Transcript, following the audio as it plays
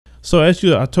So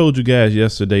I told you guys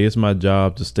yesterday, it's my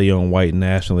job to stay on white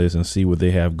nationalists and see what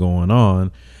they have going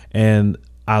on. And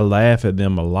I laugh at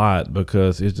them a lot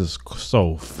because it's just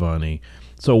so funny.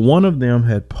 So one of them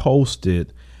had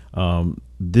posted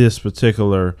this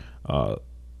particular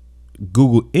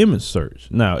Google image search.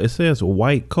 Now it says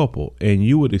white couple, and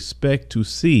you would expect to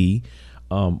see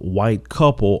white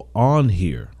couple on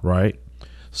here, right?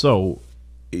 So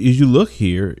as you look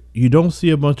here, you don't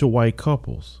see a bunch of white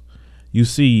couples. You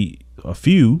see a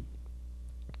few,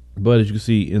 but as you can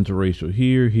see, interracial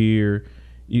here.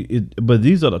 But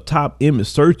these are the top image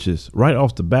searches right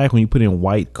off the back when you put in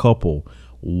white couple.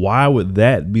 Why would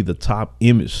that be the top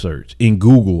image search in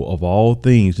Google of all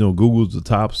things? You know, Google's the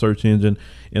top search engine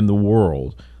in the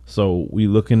world. So we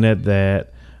looking at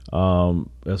that.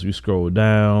 As we scroll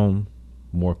down,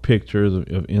 more pictures of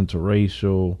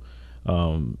interracial.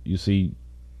 You see,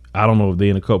 I don't know if they're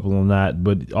in a couple or not,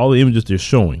 but all the images they're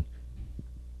showing.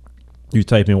 You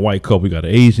type in white couple, you got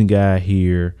an Asian guy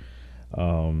here.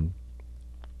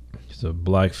 It's a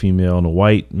black female and a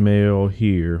white male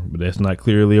here, but that's not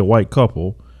clearly a white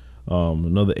couple.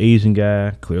 Another Asian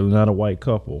guy, clearly not a white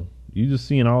couple. You just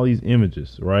seeing all these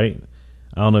images, right?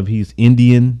 I don't know if he's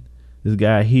Indian, this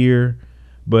guy here,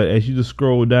 but as you just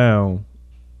scroll down,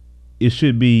 it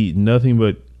should be nothing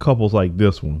but couples like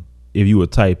this one. If you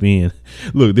would type in,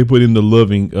 look, they put in the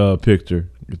loving picture.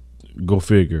 Go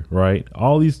figure, right?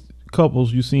 All these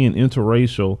couples you see in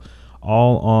interracial,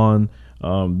 all on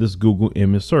this Google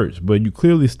image search, but you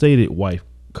clearly stated white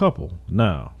couple.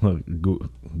 Now,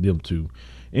 them two.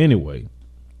 Anyway,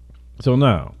 so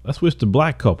now let's switch to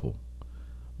black couple.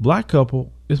 Black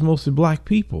couple is mostly black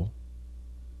people.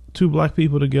 Two black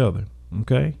people together.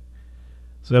 Okay.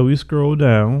 So we scroll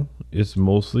down, it's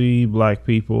mostly black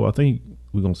people. I think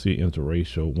we're gonna see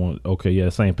interracial one. Okay, yeah,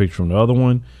 same picture from the other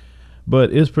one,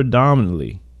 but it's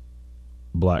predominantly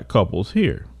black couples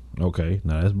here. Okay,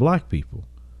 now that's black people.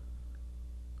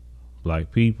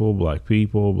 Black people, black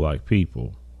people, black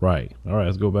people. Right. All right,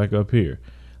 let's go back up here.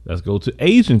 Let's go to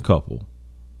Asian couple.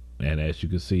 And as you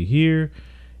can see here,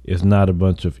 it's not a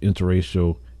bunch of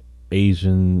interracial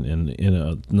Asian and in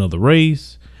another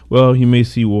race. Well, you may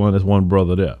see one, there's one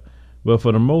brother there. But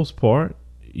for the most part,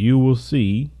 you will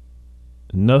see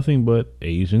nothing but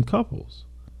Asian couples.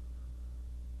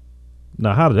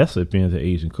 Now, how did that slip into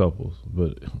Asian couples?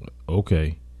 But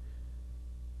okay.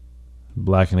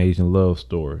 Black and Asian love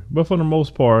story. But for the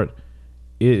most part,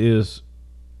 it is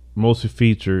mostly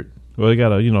featured. Well, they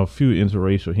got a few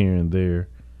interracial here and there.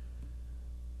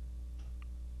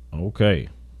 Okay.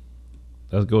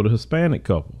 Let's go to Hispanic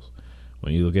couples.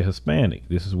 When you look at Hispanic,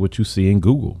 this is what you see in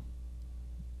Google.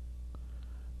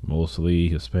 Mostly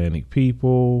Hispanic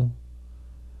people.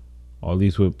 All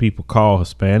these what people call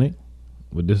Hispanic.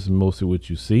 But this is mostly what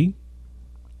you see.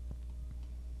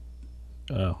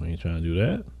 We ain't trying to do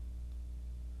that.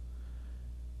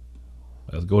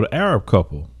 Let's go to Arab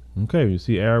couple. Okay, you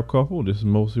see Arab couple, this is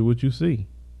mostly what you see.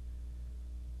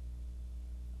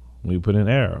 We put in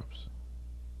Arabs.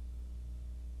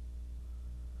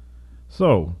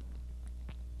 So,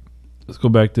 let's go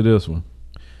back to this one.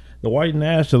 The white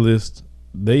nationalists,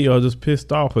 they are just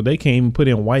pissed off, but they can't even put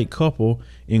in white couple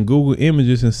in Google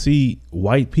Images and see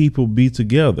white people be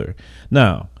together.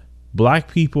 Now,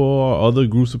 black people or other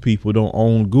groups of people don't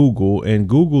own Google, and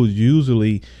Google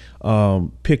usually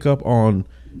pick up on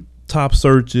top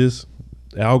searches,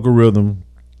 algorithm,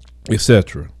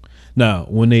 etc. Now,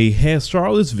 when they had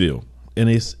Charlottesville and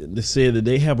they said that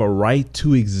they have a right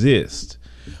to exist,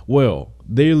 well,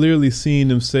 they're literally seeing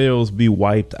themselves be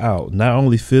wiped out, not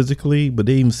only physically, but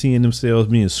they even seeing themselves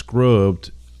being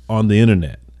scrubbed on the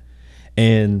internet.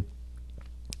 And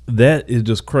that is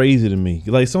just crazy to me.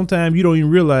 Like, sometimes you don't even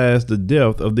realize the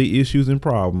depth of the issues and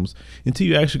problems until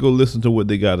you actually go listen to what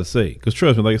they got to say. Because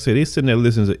trust me, like I said, they sitting there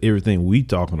listening to everything we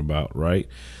talking about, right?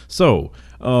 So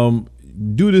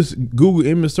do this Google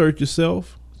image search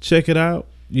yourself. Check it out.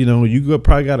 You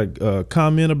probably got a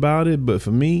comment about it. But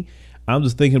for me, I'm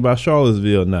just thinking about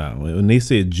Charlottesville now. When they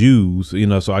said Jews,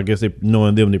 so I guess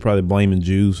knowing them, they're probably blaming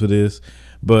Jews for this.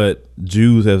 But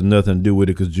Jews has nothing to do with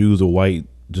it because Jews are white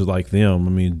just like them.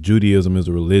 I mean, Judaism is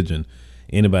a religion.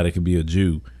 Anybody could be a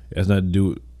Jew. It has nothing to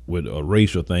do with a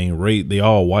racial thing. They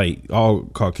all white, all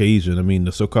Caucasian. I mean,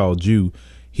 the so-called Jew,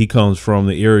 he comes from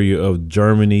the area of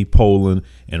Germany, Poland,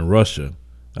 and Russia.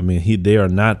 I mean, they are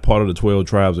not part of the 12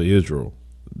 tribes of Israel.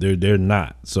 They're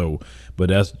not. So,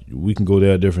 but we can go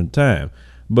there a different time.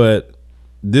 But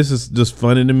this is just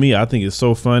funny to me. I think it's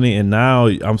so funny. And now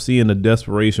I'm seeing the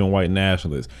desperation of white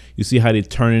nationalists. You see how they're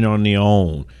turning on their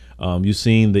own. You've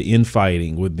seen the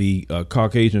infighting with the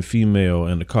Caucasian female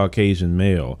and the Caucasian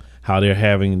male, how they're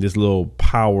having this little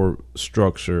power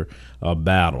structure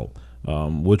battle.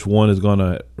 Which one is going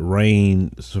to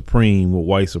reign supreme with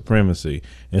white supremacy?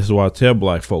 And so I tell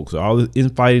black folks, all this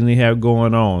infighting they have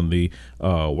going on, the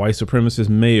white supremacist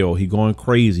male, he going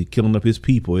crazy, killing up his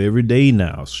people every day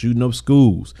now, shooting up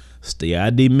schools. Stay out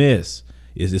of their mess.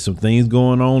 Is there some things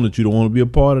going on that you don't want to be a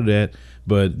part of that?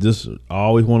 But just I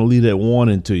always want to leave that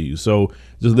warning to you. So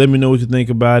just let me know what you think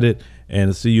about it,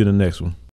 and see you in the next one.